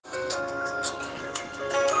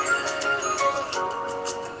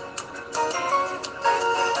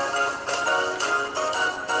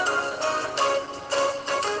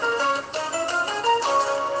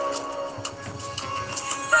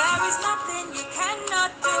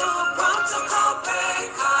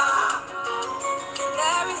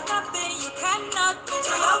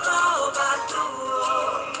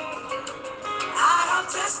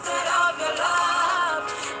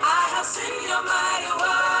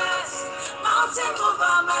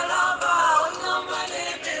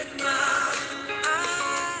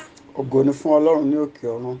Ògo ni fún Ọlọ́run ní òkè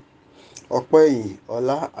ọ̀run. Ọpẹ́ ìyìn,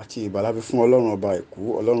 ọlá àti ìbàláfi fún Ọlọ́run ọba àìkú,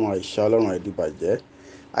 Ọlọ́run àìṣá, Ọlọ́run àìdíbàjẹ́.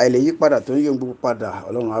 Àìlè yípadà tó ń yí ohun gbogbo padà.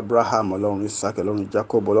 Ọlọ́run Abraham, Ọlọ́run Isaac, Ọlọ́run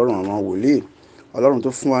Jacob, Ọlọ́run àwọn wòlíì. Ọlọ́run tó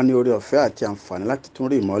fún wa ní oore ọ̀fẹ́ àti àǹfààní láti tún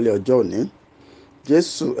rí ìmọ́lẹ̀ ọjọ́ òní.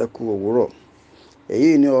 Jésù ẹ kú òwúrọ̀. Èyí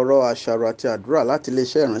ni ọ̀rọ̀ àṣàrò àti àdúrà láti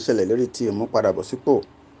iléeṣẹ́ ìránṣẹ́ lérí ti ìmúpadàbọ̀sípò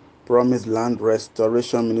Promise Land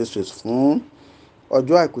Restoration Ministries fún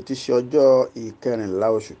ọjọ́ àìkú tí ṣe ọjọ́ ìkẹrìnlá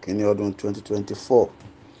oṣù kìíní ọdún 2024.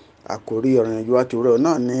 Àkòrí ìrìnàjò àti òwúrọ̀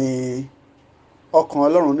náà ní ọkàn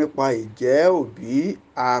Ọlọ́run nípa ìjẹ́ òbí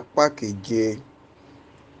apá keje.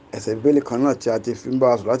 Ẹsẹ̀ bíbélì kan náà tí a ti fi ń bá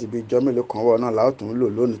wa sọ̀rọ̀ láti bí ijọ́ mélòó kan wọ̀ náà láò tún lò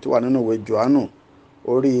lónìí tó wà nínú ìwé Jòhánù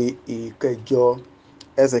orí ìkẹjọ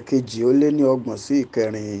ẹsẹ̀ kejì ó lé ní ọgbọ̀n sí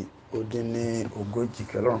ìkẹrin ó dín ní ogójì.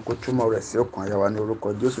 Kí Ọlọ́run kó túmọ̀ rẹ̀ sí ọkàn àyà wa ní orúkọ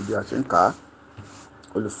Jésù bí a ṣe ń kà á.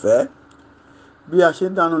 Olùfẹ́, bí a ṣe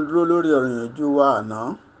ń dánu dúró lórí ìrìnàjò wa àná,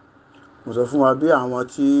 mo sọ fún wa bí àwọn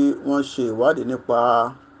tí a ṣe ìwádìí nípa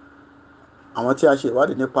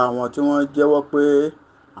àwọn tí wọ́n jẹ́wọ́ pé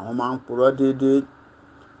àwọn máa ń purọ́ déédéé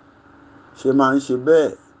ṣe máa ń ṣe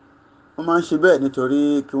bẹ́ẹ̀. Wọ́n máa ń ṣe bẹ́ẹ̀ nítorí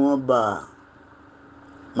kí wọ́n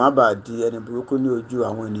má bàa di ẹni burúkú ní ojú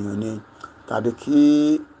àwọn ènìyàn ni, tàbí kí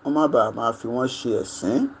wọ́n má bàa máa fi wọ́n ṣe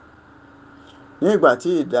ẹ̀sín. Ní ìgbà tí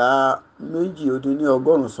ìdá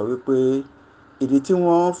 2.1 sọ wípé ìdí tí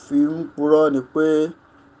wọ́n fi ń purọ́ ni pé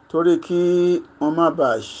torí kí wọ́n má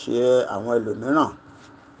bàa ṣe àwọn ẹlòmíràn.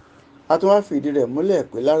 A tún wá fi ìdí rẹ̀ múlẹ̀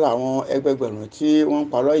pé lára àwọn ẹgbẹgbẹ̀rún tí wọ́n ń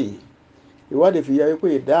parọ́ yìí, ìwádìí fi yà wípé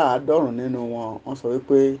ìdá 90 nínú wọn wọ́n sọ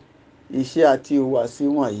wípé iṣẹ́ àti ìhùwàsí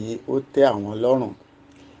wọ̀nyí ó tẹ́ àwọn lọ́rùn.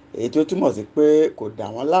 Èyí tí ó túmọ̀ sí pé kò dà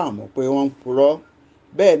wọ́n láàmú pé wọ́n ń purọ́,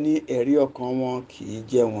 bẹ́ẹ̀ ni ẹ̀rí ọkàn wọn kì í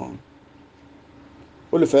jẹ́ wọn.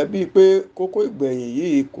 Olùfẹ́, bíi pé kókó ìgbẹ̀yìn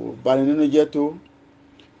yìí kò bani nínú jẹ́ tó.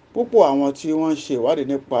 Púpọ̀ àwọn tí wọ́n ń ṣe ìwádìí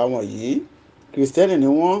nípa wọn yìí, Kìrìsìtẹ́nì ni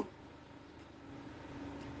wọ́n,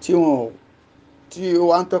 tí ó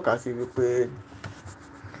wá ń tọ́ka sí wípé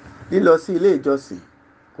lílọ sí ilé ìjọsìn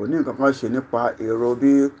kò ní nǹkan kan ṣe nípa èrò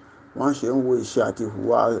bí wọ́n ṣe ń wo iṣẹ́ àti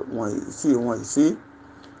ìhùwà wọn sí.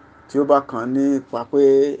 Tí ó bá kan nípa pé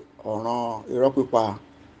ọ̀ràn irọ́ pípa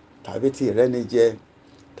tàbí ti ìrẹ́nijẹ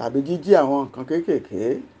tàbí jíjí àwọn nǹkan kéékèèké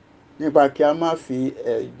nípa kí a má fi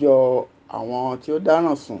ẹjọ́ àwọn tí ó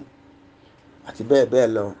dáràn sùn àti bẹ́ẹ̀ bẹ́ẹ̀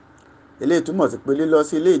lọ. Eléyìí túmọ̀ sí pé lílọ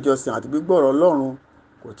sí ilé ìjọsìn àti gbígbọ́ ọ̀rọ̀ Ọlọ́run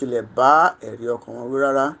kò tilẹ̀ bá ẹ̀rí ọkàn wọn wí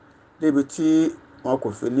rárá, débi tí wọn kò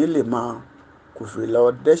fi lọ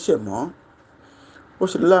dẹ́ṣẹ̀ mọ́. Ó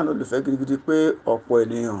ṣe ní láàánú, olùfẹ́, gidigidi pé ọ̀pọ̀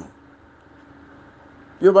ènìyàn,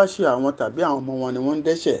 bí ó bá ṣe àwọn tàbí àwọn ọmọ wọn ni wọ́n ń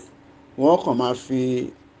dẹ́ṣẹ̀, wọ́n kàn máa fi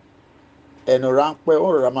ẹnu ráńpẹ́,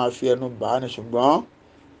 wọ́n rọra máa fi ẹnu bà á ni. Ṣùgbọ́n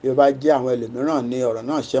bí ó bá jẹ́ àwọn ẹlòmíràn ni ọ̀rọ̀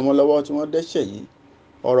náà ṣẹ́ mọ́ lọ́wọ́ tí wọ́n dẹ́ṣẹ̀ yìí,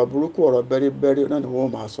 ọ̀rọ̀ burúkú, ọ̀rọ̀ bẹ́ríbẹ́rí náà ni wọ́n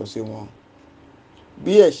máa sọ sí wọn.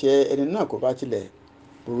 Bí ẹ̀ṣẹ̀ ẹni náà kò bá tilẹ̀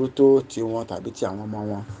burú tó ti wọn tàbí ti àwọn ọmọ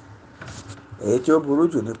wọn. Èyí tí ó burú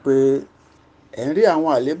jù ni pé ẹ̀ ń rí àwọn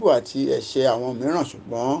àléébù àti ẹ̀ṣẹ̀ àwọn mìíràn,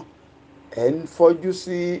 ṣùgbọ́n ẹ̀ ń fọ́jú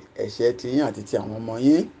sí ẹ̀ṣẹ̀ tiyín àti ti àwọn ọmọ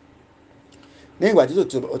yín. Ní ìgbà tí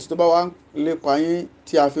òtítọ́ bá wá lépa yín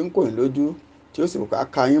tí a fi ń kò yín lójú, tí ó sì wù ká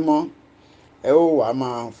ka yín mọ́, ẹ ó wá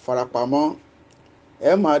máa farapamọ́,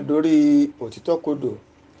 ẹ máa dorí òtítọ́ kodò,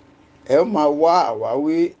 ẹ ó máa wá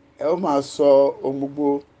àwáwí, ẹ ó máa sọ ohun gbogbo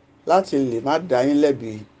láti lè má dá yín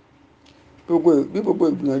lẹ́bi. Bí gbogbo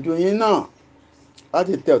ìgbìyànjú yín náà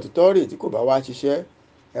láti tẹ òtítọ́ rì tí kò bá wá ṣiṣẹ́,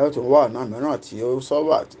 ẹ ó tún wá ọ̀nà mìíràn tí ó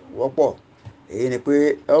wọ́pọ̀. Èyí ni pé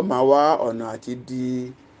ẹ ó máa wá ọ̀nà àti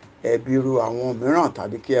di ẹ̀bi ru àwọn mìíràn,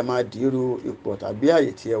 tàbí kí ẹ máa dìrú ipò tàbí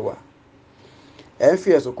àyè tí ẹ wà. Ẹ ń fi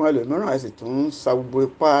ẹ̀sùn kan ẹlòmíràn, ẹ sì tún ń sa gbogbo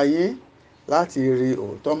ipá yín láti rí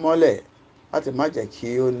òótọ́ mọ́lẹ̀, láti má jẹ́ kí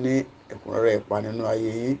ó ní ẹ̀kúnrẹ́rẹ́ ipa nínú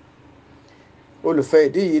ayé yín. Olùfẹ́,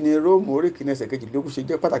 ìdí yìí ni Róòmù orí 1 ẹsẹ̀ 22 ṣe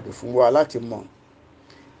jẹ́ pàtàkì fún wa láti mọ̀.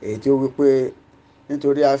 Èyí tí ó wí pé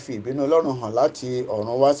nítorí a fi ìbínú Ọlọ́run hàn láti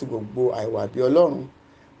ọ̀run wá sí gbogbo àìwà bí Ọlọ́run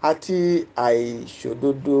àti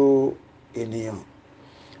àìṣòdodo ènìyàn,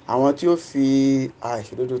 àwọn tí ó fi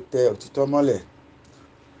àìṣòdodo tẹ òtítọ́ mọ́lẹ̀.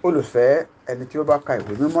 Olùfẹ́, ẹni tí ó bá ka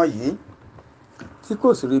ìwé mímọ́ yìí tí kò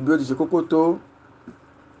sì rí bí ó ti ṣe kókó tó,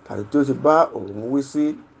 tàbí tí ó ti bá òun wí sí,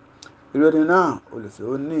 irú ẹni náà, olùfẹ́,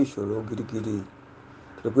 ó ní ìṣòro gidigidi.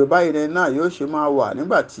 Torí pé báyìí ni náà yóò ṣe máa wà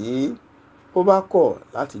nígbà tí ó bá kọ̀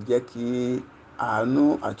láti jẹ́ kí àánú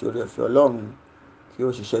àti oore ọ̀fẹ́ Ọlọ́run kí ó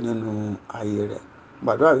ṣiṣẹ́ nínú ayé rẹ̀.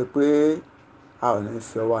 Gbàdúrà wípé a ò ní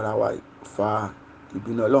fi ọwọ́ ara wa fa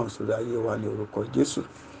ìbínú Ọlọ́run sórí ayé wa ní orúkọ Jésù.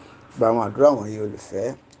 Gba àwọn àdúrà wọ̀nyí, olùfẹ́.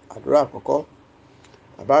 Àdúrà àkọ́kọ́: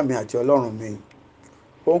 bàbá mi àti Ọlọ́run mi,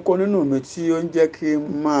 ohunkóhun nínú mi tí ó ń jẹ́ kí n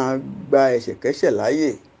máa gba ẹ̀ṣẹ̀kẹ́ṣẹ̀ láàyè,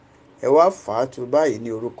 ẹ wá fà á tu báyìí ní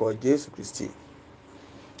orúkọ Jésù Kristi.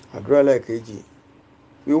 Àdúrà lẹ́ẹ̀kejì,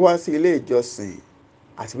 wíwá sí ilé ìjọsìn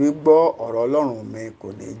àti gbígbọ́ ọ̀rọ̀ Ọlọ́run mi kò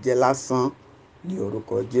ní jẹ́ lásán ní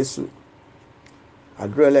orúkọ Jésù.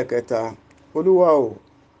 Àdúrà lẹ́ẹ̀kẹta, Olúwa o,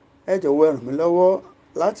 ẹ jọ̀wọ́ ẹ ràn mí lọ́wọ́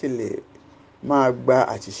láti lè máa gba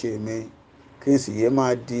àṣìṣe mi kí n sì yé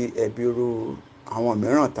máa di ẹ̀bi ru àwọn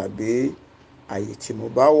mìíràn tàbí àyè tí mo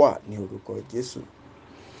bá wà ní orúkọ Jésù.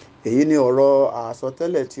 Èyí ni ọ̀rọ̀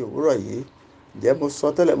àsọtẹ́lẹ̀ ti òwúrọ̀ yìí. Ǹjẹ́ mo sọ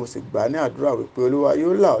tẹ́lẹ̀ mo sì gbà ní àdúrà wípé Olúwa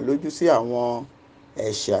yóò là ọ́ lójú sí àwọn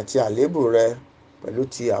ẹ̀ṣẹ̀ àti àléébù rẹ pẹ̀lú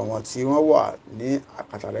ti àwọn tí wọ́n wà ní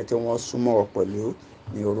àkàtà rẹ tí wọ́n súnmọ́ ọ pẹ̀lú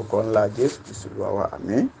ní orúkọ ńlá Jésù Kristi Olúwa wa.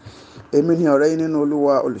 Àmín. Èmi ni ọ̀rẹ́ yín nínú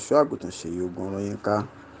Olúwa, olùṣọ́ àgùntàn Ṣèyí Ògúnròyìnká.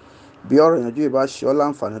 Bí ọ̀rọ̀ ìyànjú yìí bá ṣe ọ́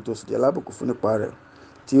láǹfààní tó sì jẹ́ alábùkún fún nípa rẹ̀,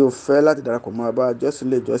 tí o fẹ́ láti darapọ̀ mọ́ abá jọ́sìn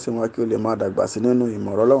ilé ìjọsìn wa kí o lè máa dàgbà sí nínú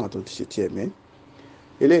ìmọ̀ ọ̀rọ̀ Ọlọ́run tó ti ṣe ti ẹ̀mí.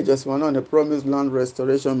 Ilé ìjọsìn wọn náà ni Promise Land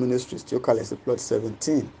Restoration Ministries tí ó kalẹ̀ sí plot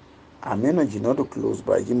 17 Aminu Jinadu close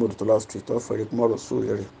by Jimoh Street off Eric Moro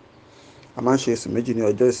Surulere. A máa ń ṣe ìsìn méjì ní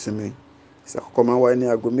ọjọ́ ìsinmi. Ìsìn àkọ́kọ́ máa ń wáyé ní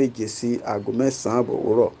aago 7 sí aago 9 àbọ̀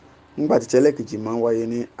òwúrọ̀, nígbà tí ẹlẹ́ẹ̀kejì máa ń wáyé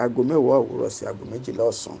ní aago 10 òwúrọ̀ sí aago 12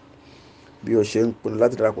 ọ̀sán. Bí o ṣe ń pinnu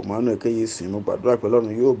láti darapọ̀ mọ́ àánú èkéyìí ìsìn, mo gbàdúrà pé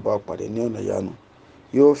Ọlọ́run yóò bá ọ pàdé ní ọ̀nà ìyanu,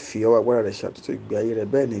 yóò fi ọwọ́ agbára rẹ̀ ṣàtúntò ìgbé ayé rẹ,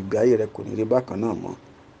 bẹ́ẹ̀ ni ìgbé ayé rẹ kò ní rí bákan náà mọ́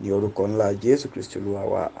ní orúkọ ńlá Jésù Kristi Olúwa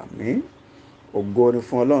wa. Àmín. Ògo ni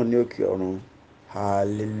fún Ọlọ́run ní òkè ọ̀run.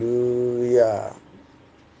 Hallelujah.